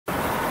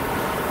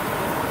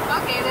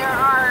Okay, there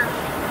are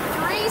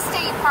 3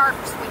 state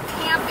parks with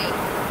camping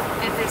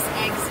at this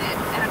exit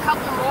and a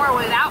couple more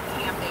without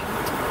camping.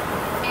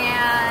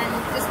 And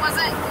this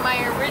wasn't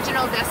my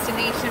original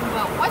destination,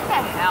 but what the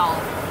hell?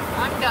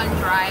 I'm done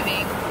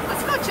driving.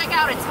 Let's go check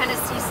out a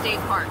Tennessee state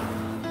park.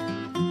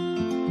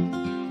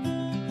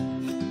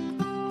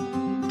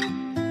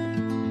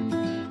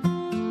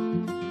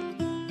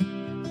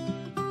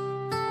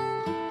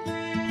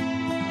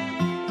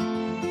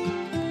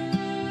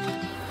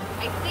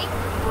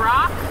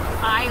 Rock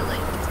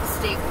Island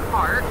State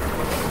Park.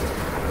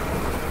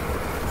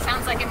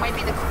 Sounds like it might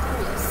be the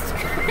coolest.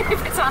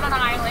 If it's on an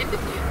island,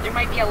 there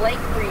might be a lake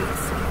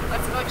breeze.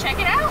 Let's go check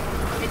it out.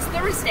 It's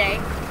Thursday,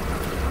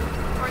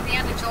 toward the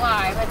end of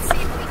July. Let's see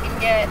if we can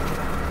get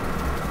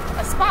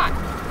a spot.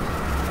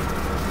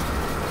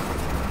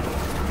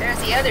 There's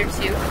the other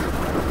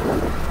 2.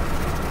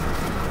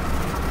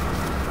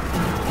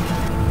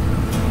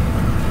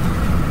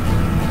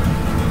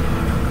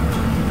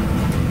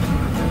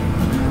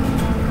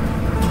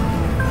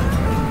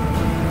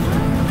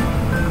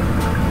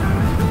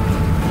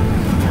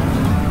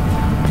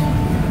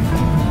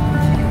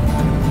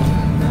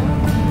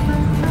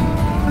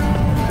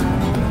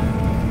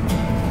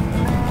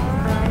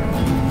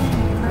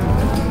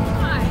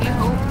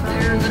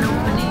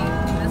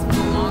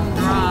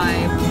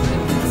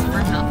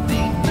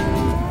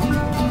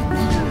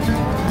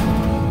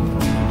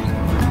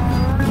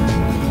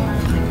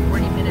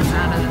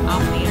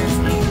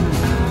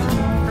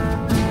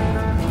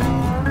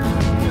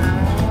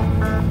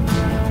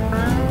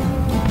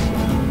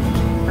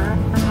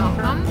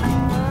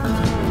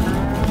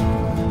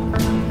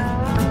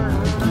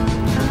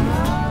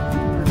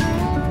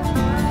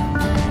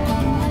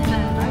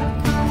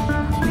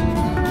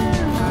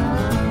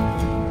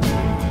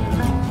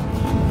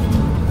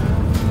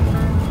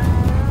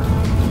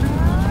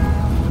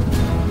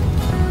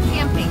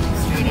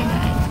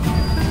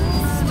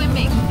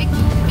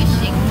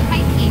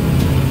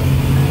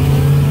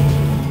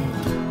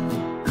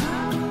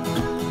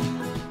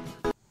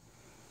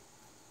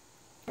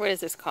 What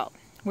is this called?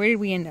 Where did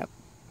we end up?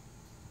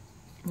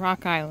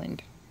 Rock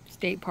Island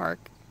State Park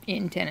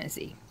in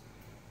Tennessee.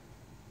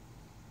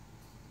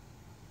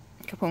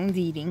 Capone's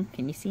eating.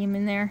 Can you see him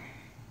in there?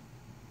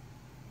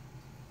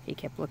 He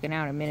kept looking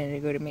out a minute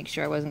ago to make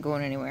sure I wasn't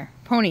going anywhere.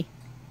 Pony!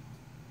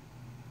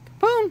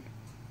 Capone!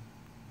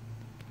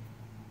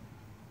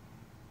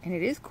 And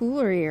it is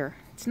cooler here.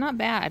 It's not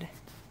bad.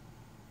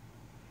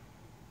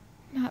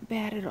 Not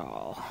bad at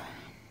all.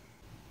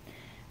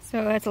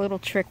 So that's a little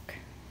trick.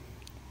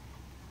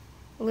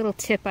 A little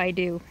tip I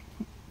do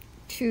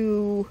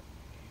to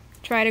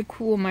try to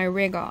cool my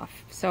rig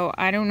off. So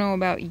I don't know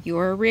about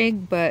your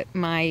rig, but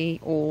my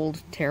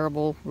old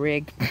terrible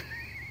rig,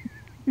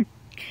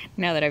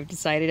 now that I've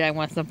decided I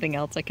want something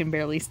else, I can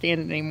barely stand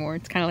it anymore.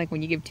 It's kind of like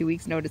when you give 2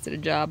 weeks notice at a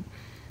job.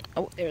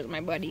 Oh, there's my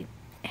buddy.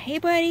 Hey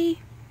buddy.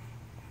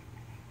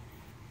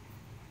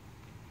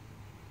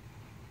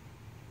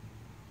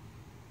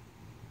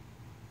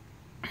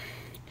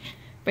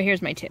 But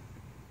here's my tip.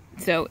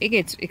 So it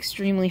gets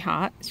extremely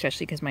hot,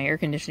 especially because my air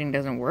conditioning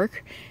doesn't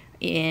work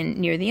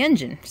near the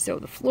engine. So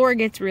the floor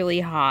gets really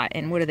hot,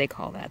 and what do they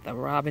call that? The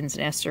robin's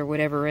nest or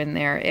whatever in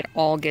there. It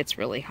all gets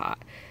really hot.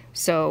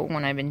 So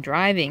when I've been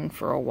driving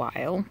for a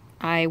while,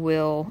 I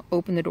will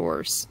open the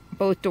doors,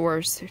 both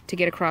doors, to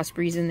get a cross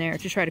breeze in there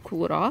to try to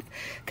cool it off.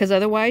 Because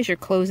otherwise you're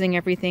closing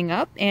everything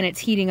up and it's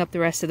heating up the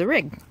rest of the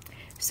rig.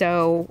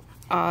 So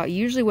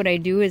usually what I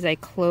do is I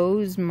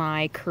close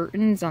my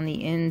curtains on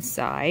the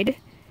inside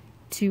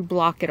to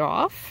block it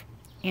off,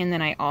 and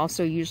then I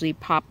also usually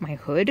pop my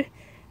hood,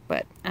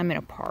 but I'm in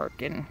a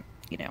park and,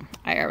 you know,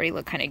 I already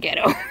look kind of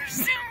ghetto,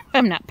 so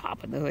I'm not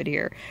popping the hood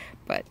here,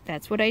 but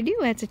that's what I do.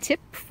 That's a tip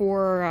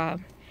for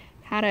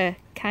how to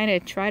kind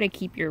of try to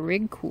keep your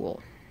rig cool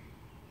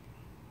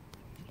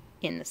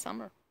in the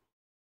summer.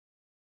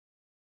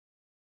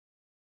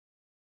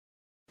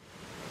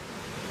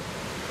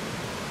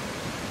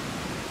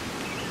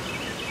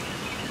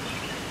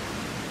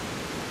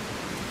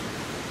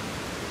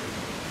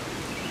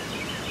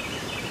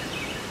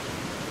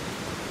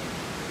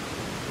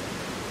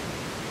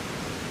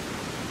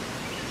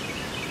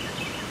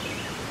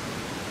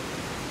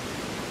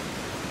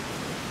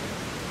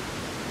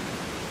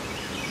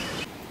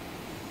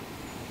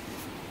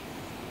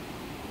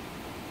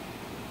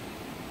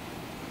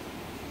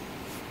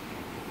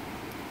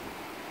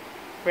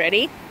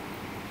 Ready?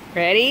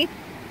 Ready?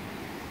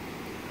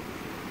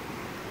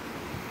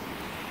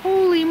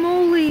 Holy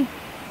moly!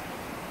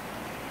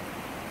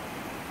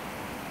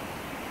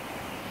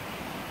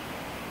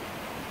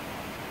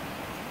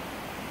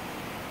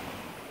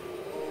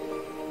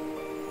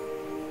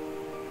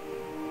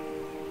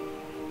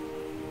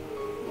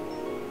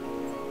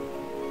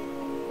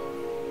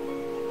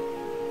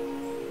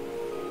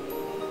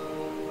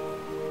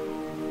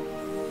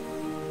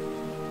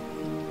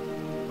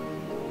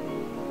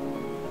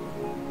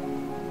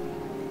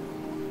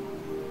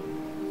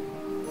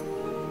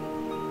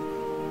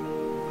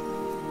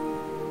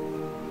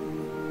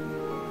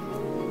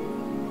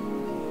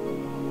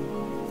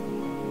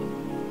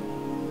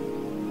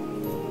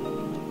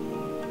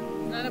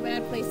 a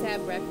bad place to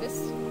have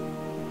breakfast.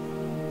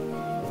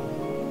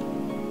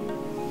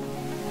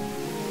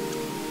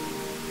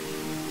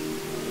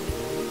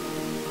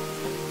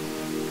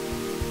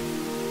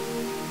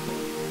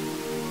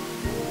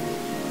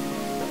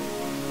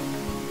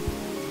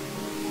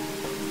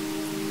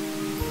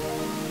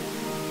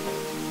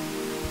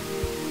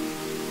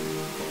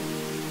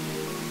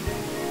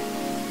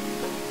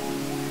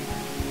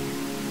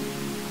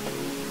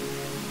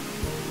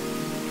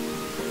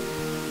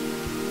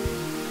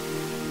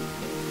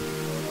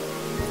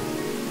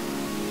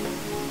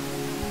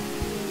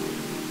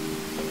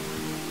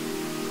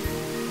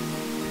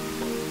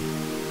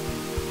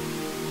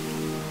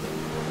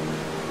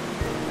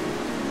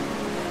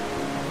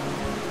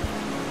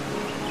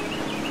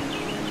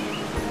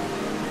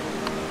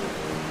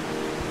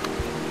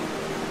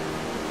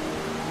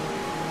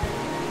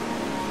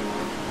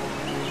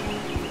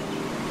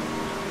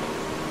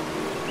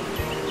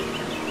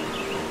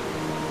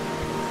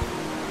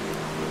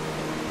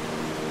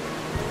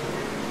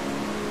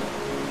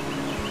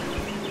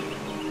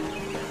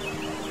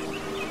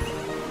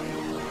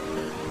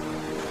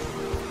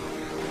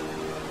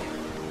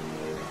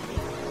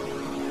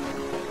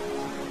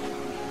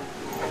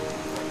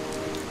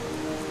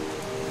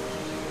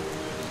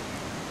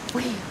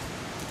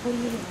 What are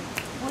you doing?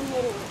 What are you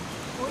doing?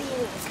 What are you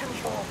doing? Come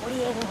show up. What are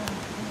you doing?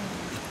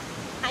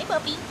 Hi,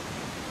 puppy.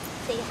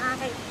 Say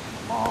hi.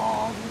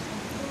 Oh,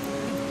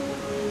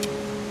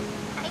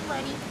 hi,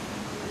 buddy.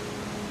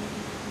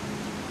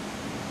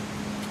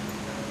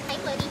 Hi,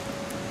 buddy.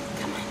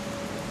 Come on.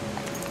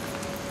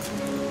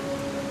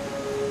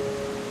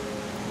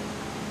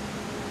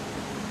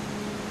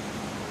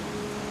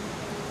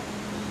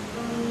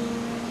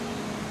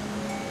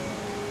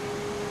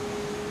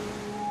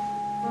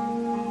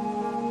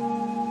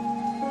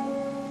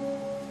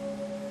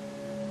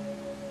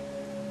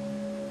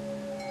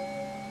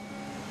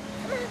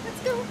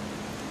 Let's go.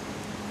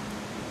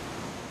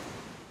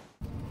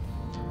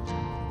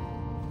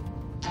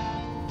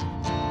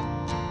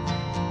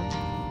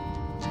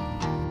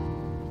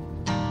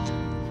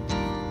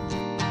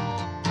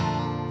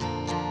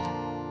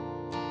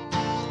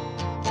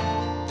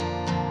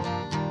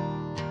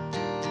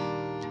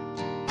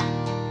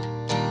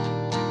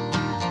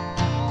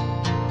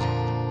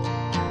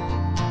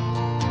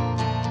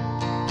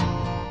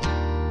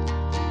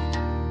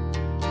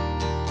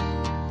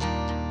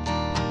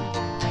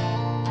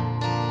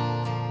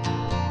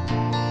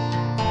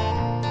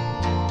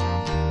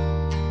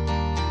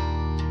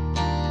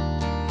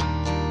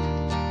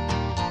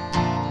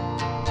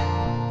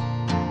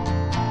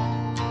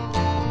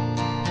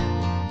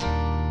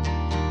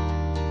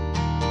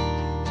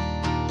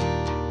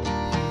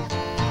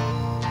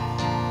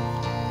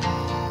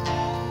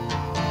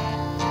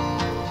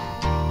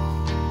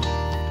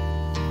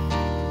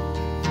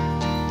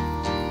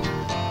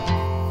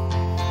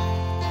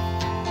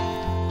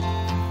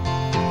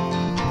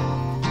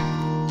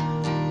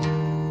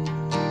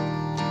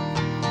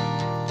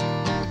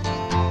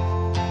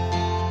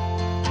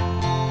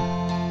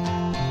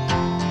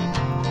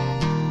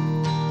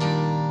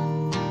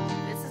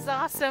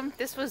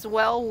 This was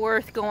well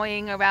worth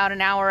going about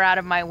an hour out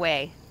of my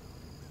way.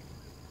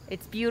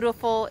 It's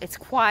beautiful, it's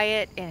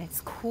quiet, and it's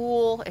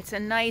cool. It's a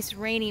nice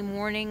rainy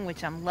morning,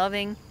 which I'm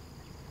loving.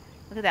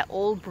 Look at that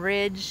old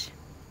bridge.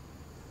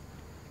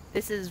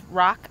 This is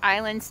Rock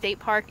Island State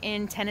Park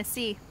in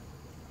Tennessee.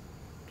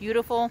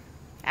 Beautiful,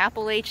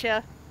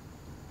 Appalachia,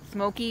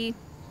 smoky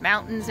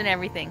mountains and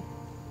everything.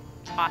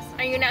 Awesome.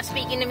 Are you not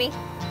speaking to me?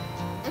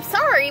 I'm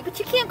sorry, but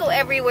you can't go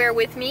everywhere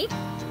with me.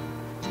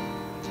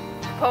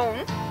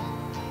 Pone.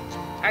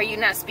 Are you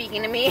not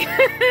speaking to me?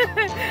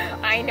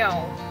 I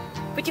know.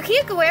 But you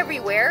can't go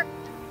everywhere.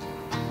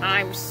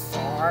 I'm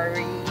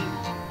sorry.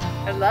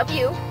 I love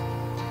you.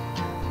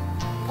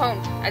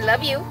 Pone, I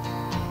love you.